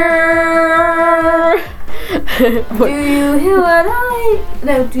hear? Do you hear what I?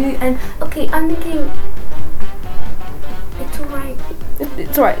 No. Do you? And okay, I'm thinking. It's alright.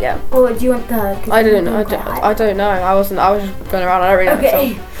 It's alright, yeah. Or do you want the? I don't know. I don't know. I was just going around. I don't really know.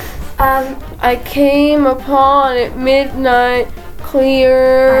 Okay. I came upon at midnight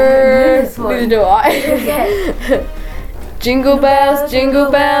clear. I don't know this one. Neither do I. Okay. Jingle bells,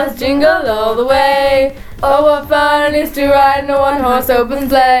 jingle all the way. Oh, what fun it is to ride in a one-horse open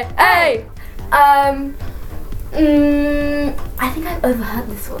sleigh. Hey! I think I've overheard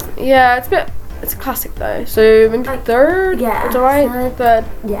this one. Yeah, it's a classic though. So maybe Like, third? yeah, It's alright? Third?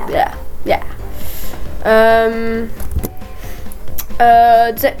 Yeah. Yeah.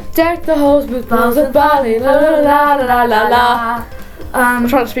 Deck the halls with boughs of barley, la la la la la la. I'm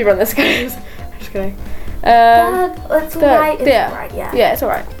trying to speedrun this, guys. I'm just kidding. It's alright. It's yeah. alright. Yeah. Yeah, it's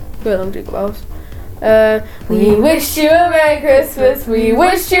alright. Go along, Jingle Bells. We wish you a Merry Christmas. We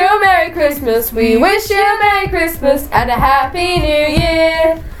wish you a Merry Christmas. We wish you a Merry Christmas and a Happy New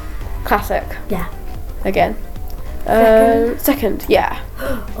Year. Classic. Yeah. Again. Second, yeah.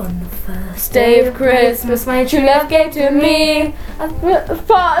 On the first Day of Christmas, my true love gave to me a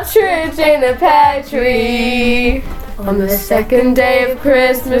partridge in a pear tree. On the second day of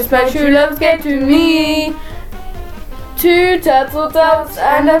Christmas, my true love gave to me 2 turtle doves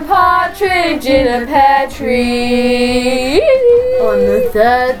and a partridge in a pear tree. On the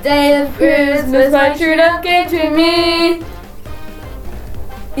third day of Christmas, my true love gave to me.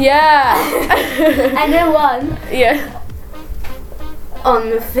 Yeah. I know one. Yeah. On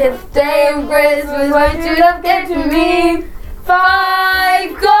the 5th day of Christmas, my true love gave to me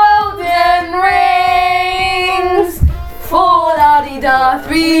 5 golden rings. 4 la-di-da,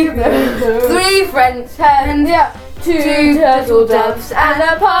 3 French hens, yeah. 2 turtle doves and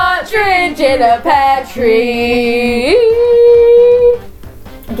a partridge in a pear tree.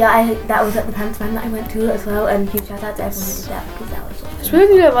 Yeah, that was at the pantomime that I went to as well, and huge shout out to everyone who did that because that was awesome. It's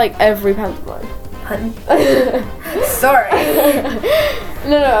really do like every pantomime. Pardon? Sorry.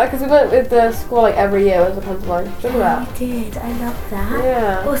 No, because we went with the school like every year as a pantomime. Remember that? I did. I love that.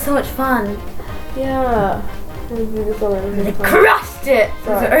 Yeah. It was so much fun. Yeah. They crushed it.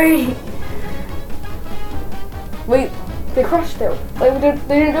 Sorry. Wait, they crushed it. Like they didn't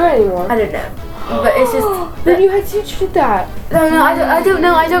do it anymore. I don't know. but it's just. Then you had teacher did that. No, I don't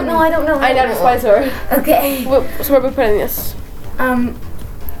know. I know the spicer. Okay. So where are we putting this?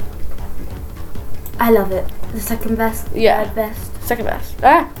 I love it. The second best. Yeah. Third best. Second best.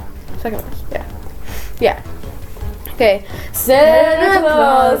 Second best. Yeah. Yeah. Okay. Santa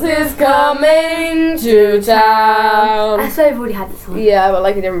Claus is coming to town. I swear I've already had this one. Yeah, but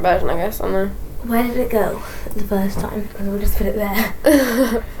like a different version, I guess. I don't know. Where did it go the first time? And we'll just put it there.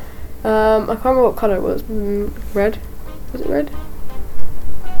 I can't remember what colour it was. Red? Was it red?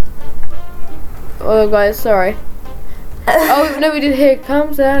 Oh, guys, sorry. Oh no, we did Here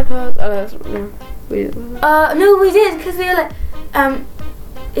Comes Santa Claus. Oh, no, that's no. We didn't. No, we did because we were like,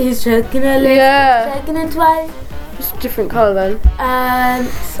 he's checking a list, checking it twice. It's a different colour then.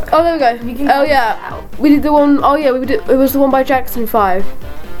 Sorry. Oh, there we go. You can Oh yeah, we did the one. Oh yeah, we did. It was the one by Jackson 5.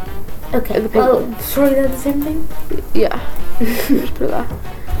 Okay. The pink one. Surely they're the same thing. Yeah. Just put it there.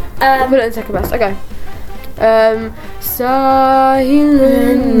 I'll put it in second best. Okay.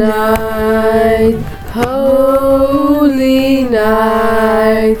 Silent night, holy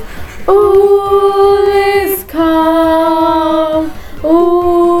night, all is calm,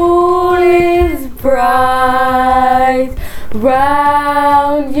 all is bright,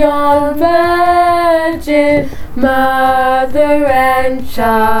 round yon virgin mother and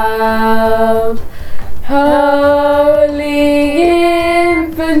child, holy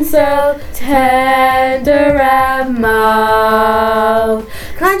infant so tender and mild.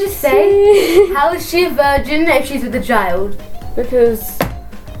 Can I just say, how is she a virgin if she's with a child? Because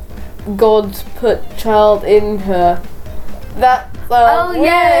God put child in her. That's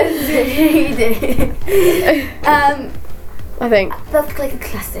yes, he did. I think That's like a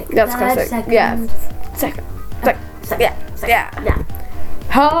classic. that's Third, classic. second. Yeah, second. Yeah. Yeah.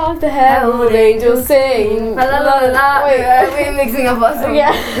 Hark the herald angels sing. La la la la la. Wait, We're mixing up our songs.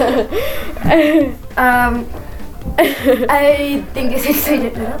 yeah. I think it's so you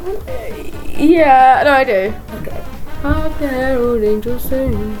don't know that one. Yeah, no, I do. Okay. Hark the herald angels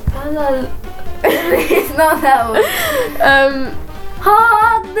sing. It's not that one.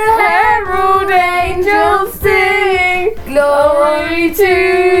 Hark the herald angels sing, glory to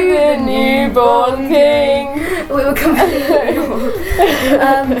the newborn king. We were completely wrong.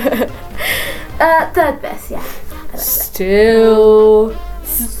 Third best, yeah. Still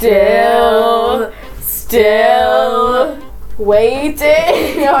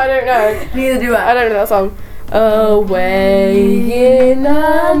waiting. No, I don't know. Neither do I don't know that song. Away in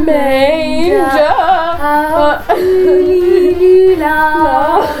a manger.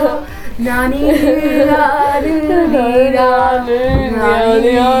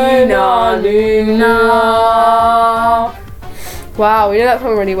 Wow, we know that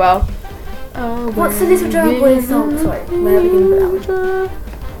song really well. What's the Little Drummer Boy song? Sorry, where are we going to put that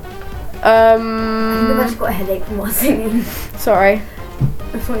one? I've actually got a headache from what singing. Sorry.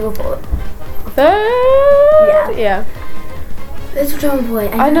 That's not your fault. Third? Yeah. Little Drummer Boy.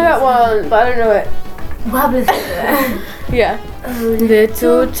 I know that one, but I don't know it. We'll have a listen to it. Yeah. Oh,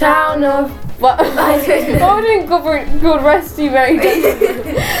 Little town of what? I don't know. Oh, I didn't God rest you, Mary.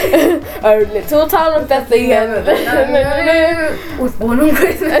 Oh, little town of Bethlehem. Was born on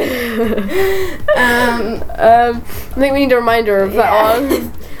Christmas. I think we need a reminder of that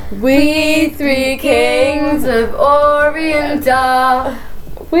one. We three kings of Orient are.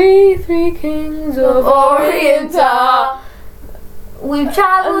 We three kings of Orient are. We've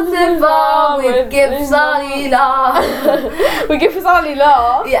travelled so far with gifts Sally La. We give Sally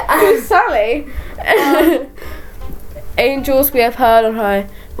La? Yeah. Who's Sally? Angels we have heard on high.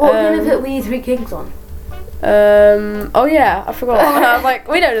 What are we going to put We Three Kings on? Oh yeah, I forgot. I was like,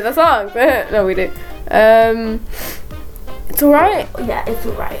 we don't know the song. No, we do. It's alright. Yeah, it's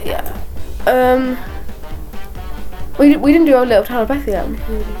alright. Yeah. We didn't do our Little Town of Bethlehem.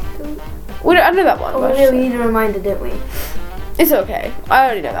 I know that one. Oh, but no, we need a reminder, don't we? It's okay. I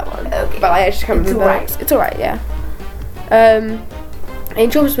already know that one. Okay. But I just can't remember the lyrics. It's alright, yeah.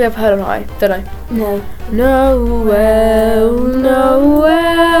 Angels we have heard on high, don't I? No. Noel,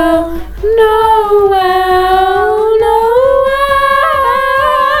 Noel, Noel, Noel,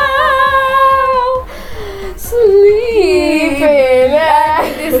 sleeping.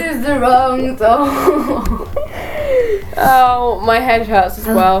 This is the wrong song. Oh, my head hurts as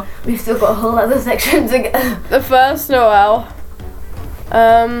well. We've still got a whole other section to go. The first Noel.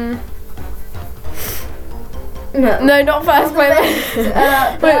 No, not first. Wait,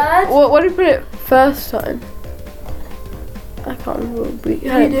 what did we put it first time? I can't remember. Did we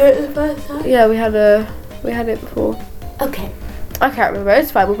do it the first time? Yeah, we had it before. Okay. I can't remember.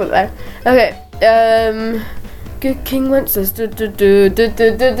 It's fine. We'll put it there. Okay. Good King Wenceslas. No, that's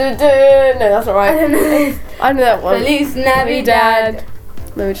not right. I don't know. I know that one. Feliz Navidad.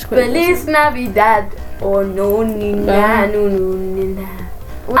 Let me just quickly Feliz Navidad. Oh no, nina, no, no, nina.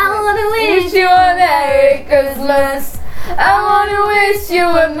 I wanna wish you a Merry Christmas. I wanna wish you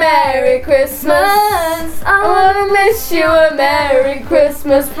a Merry Christmas. I wanna wish you a Merry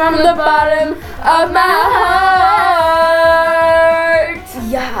Christmas from the bottom of my heart.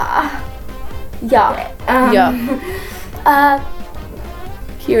 Yeah.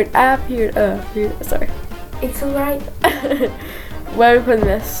 Period. Period. Sorry. It's alright. Where are we putting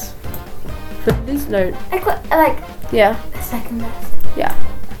this? Put this note. I got like Yeah. a second best. Yeah.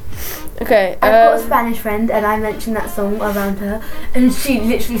 Okay. I've got a Spanish friend, and I mentioned that song around her, and she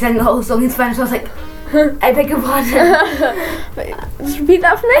literally sang the whole song in Spanish. I was like, I beg your pardon. Wait, just repeat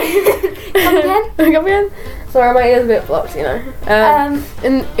that for me. Come again? Come again. Sorry, my ears a bit blocked, you know.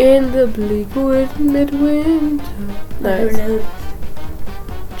 In the bleak midwinter. No, it's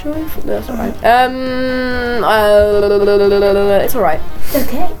joyful. No, it's alright. It's alright.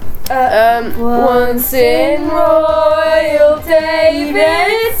 Okay. Once in Royal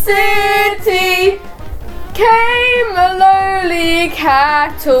David City came a lowly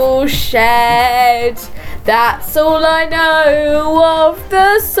cattle shed. That's all I know of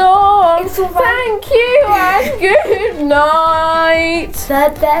the song. It's all right. Thank you and good night.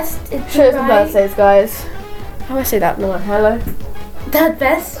 Third best. It's Cheers for alright. birthdays, guys. How do I say that? No, hello. Third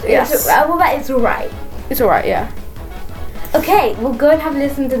best. Yes. What about it's alright? It's alright, yeah. Okay, we'll go and have a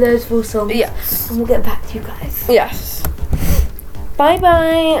listen to those full songs. Yes. And we'll get back to you guys. Yes. Bye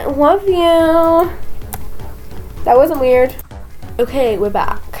bye. Love you. That wasn't weird. Okay, we're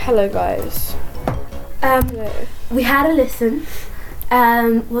back. Hello, guys. Hello. We had a listen.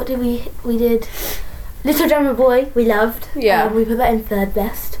 What did we did? Little Drummer Boy. We loved. Yeah. We put that in third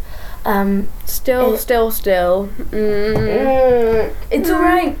best. Still. It's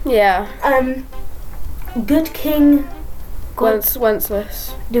alright. Yeah. Good King.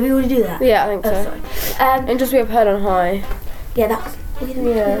 Wenceslas. Did we already do that? Yeah, I think so. Sorry. And just we have heard on high. Yeah, that was. We didn't.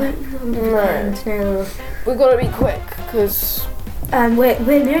 Yeah. We weren't no. We've got to be quick because. We're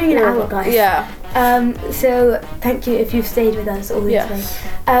nearing an hour, guys. Yeah. So thank you if you've stayed with us all this way.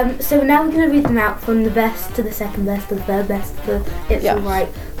 So now we're going to read them out from the best to the second best to the third best to the It's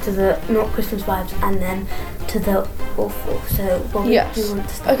Alright to the Not Christmas Vibes and then to the Awful. So what do you want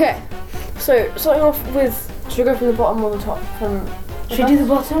to start? Okay. So starting off with, should we go from the bottom or the top? Should we do the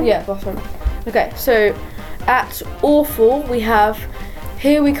bottom? Yeah, bottom. Okay, so at Awful we have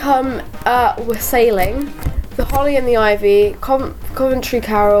Here We Come, We're Sailing, The Holly and the Ivy, Coventry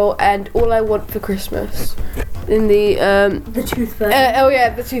Carol, and All I Want for Christmas. In the Tooth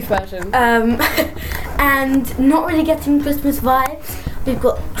version. The Tooth version. And not really getting Christmas vibes. We've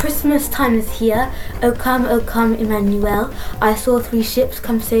got Christmas Time Is Here, O Come, Emmanuel, I Saw Three Ships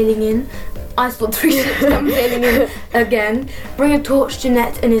Come Sailing In, I Saw Three Ships Come Sailing In Again, Bring a Torch,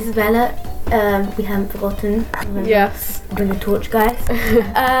 Jeanette and Isabella, we haven't forgotten. Remember? Yes. Bring a torch, guys.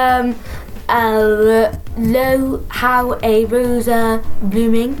 Lo How a Rosa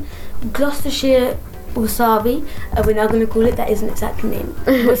Blooming, Gloucestershire Wasabi, we're now going to call it, that isn't exactly name,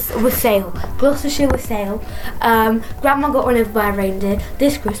 Wassail, Gloucestershire Wassail, Grandma Got Run Over by a Reindeer,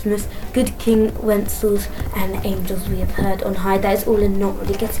 This Christmas, Good King Wenceslas, and Angels We Have Heard on High. That is all in Not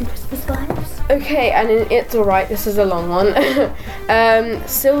Really Getting Christmas Vibes. Okay, and in It's Alright, this is a long one.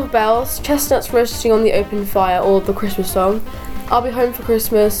 Silver Bells, Chestnuts Roasting on the Open Fire, or the Christmas song, I'll Be Home for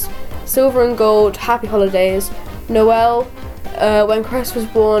Christmas, Silver and Gold, Happy Holidays, Noel, When Christ Was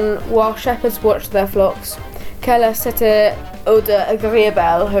Born, While Shepherds Watched Their Flocks, Quelle cette odeur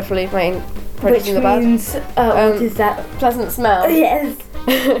agréable, hopefully I'm pronouncing the bad. Means, what is that? Pleasant smell. Yes.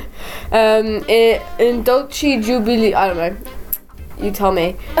 In Dolce Jubilee, I don't know. You tell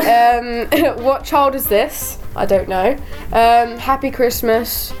me. What Child Is This? I don't know. Happy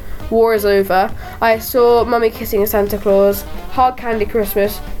Christmas, War Is Over, I Saw Mummy Kissing a Santa Claus, Hard Candy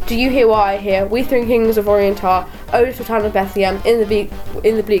Christmas, Do You Hear What I Hear, We Three Kings of Orient Are, Oh Little Town of Bethlehem, In the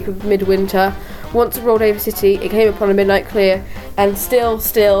Bleak of Midwinter, Once a Rolled Over City, It Came Upon a Midnight Clear, and Still.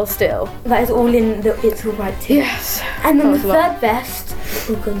 That is all in the It's Alright too. Yes. And then the third best,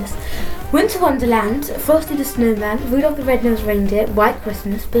 oh goodness, Winter Wonderland, Frosty the Snowman, Rudolph the Red-Nosed Reindeer, White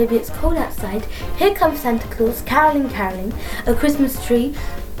Christmas, Baby It's Cold Outside, Here Comes Santa Claus, Caroling, A Christmas Tree,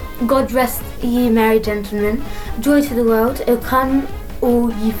 God Rest Ye Merry Gentlemen, Joy to the World, O Come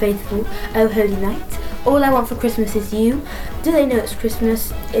All Ye Faithful, O Holy Night, All I Want for Christmas Is You, Do They Know It's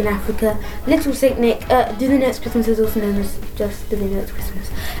Christmas in Africa, Little Saint Nick, Do They Know It's Christmas is also known as just Do They Know It's Christmas,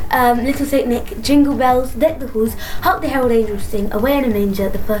 Little Saint Nick, Jingle Bells, Deck the Halls, Hark the Herald Angels Sing, Away in a Manger,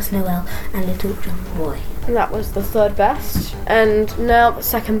 The First Noel, and Little Drummer Boy. And that was the third best. And now the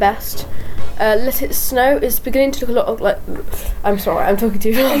second best. Let It Snow is beginning to look a lot like... I'm sorry, I'm talking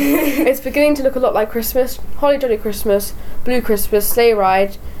too fast. It's beginning to look a lot like Christmas. Holly Jolly Christmas, Blue Christmas, Sleigh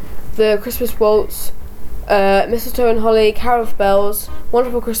Ride, The Christmas Waltz, Mistletoe and Holly, Carol of Bells,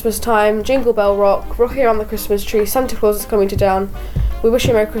 Wonderful Christmas Time, Jingle Bell Rock, Rocking Around the Christmas Tree, Santa Claus is Coming to Town, We Wish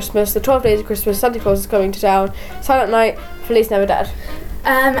You a Merry Christmas, The 12 Days of Christmas, Santa Claus is Coming to Town, Silent Night, Feliz Navidad.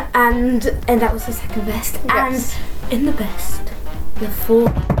 And that was the second best. Yes. And in the best, the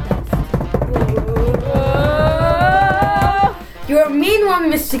fourth best. You're a mean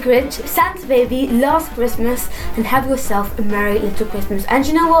one, Mr. Grinch, Santa Baby, Last Christmas, and have yourself a merry little Christmas. And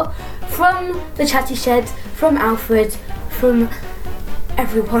you know what? From the Chatty Shed, from Alfred, from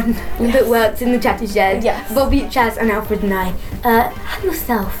everyone that works in the Chatty Shed, Bobby, Chaz, and Alfred and I, have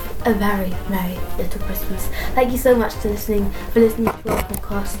yourself a very merry little Christmas. Thank you so much for listening to our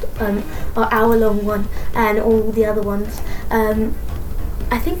podcast, our hour-long one, and all the other ones.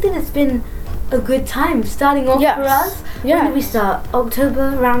 I think that it's been a good time starting off for us. When did we start?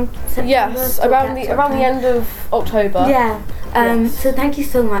 October, around September? Yes, around the end of October. Yeah. So thank you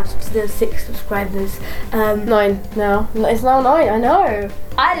so much to the 6 subscribers. 9 now. It's now 9, I know.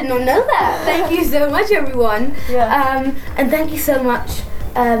 I did not know that. Thank you so much, everyone. Yeah. And thank you so much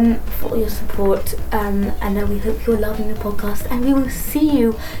for all your support. And we hope you're loving the podcast. And we will see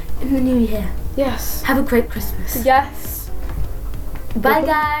you in the new year. Yes. Have a great Christmas. Yes. Bye,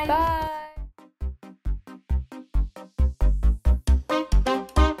 guys. Bye.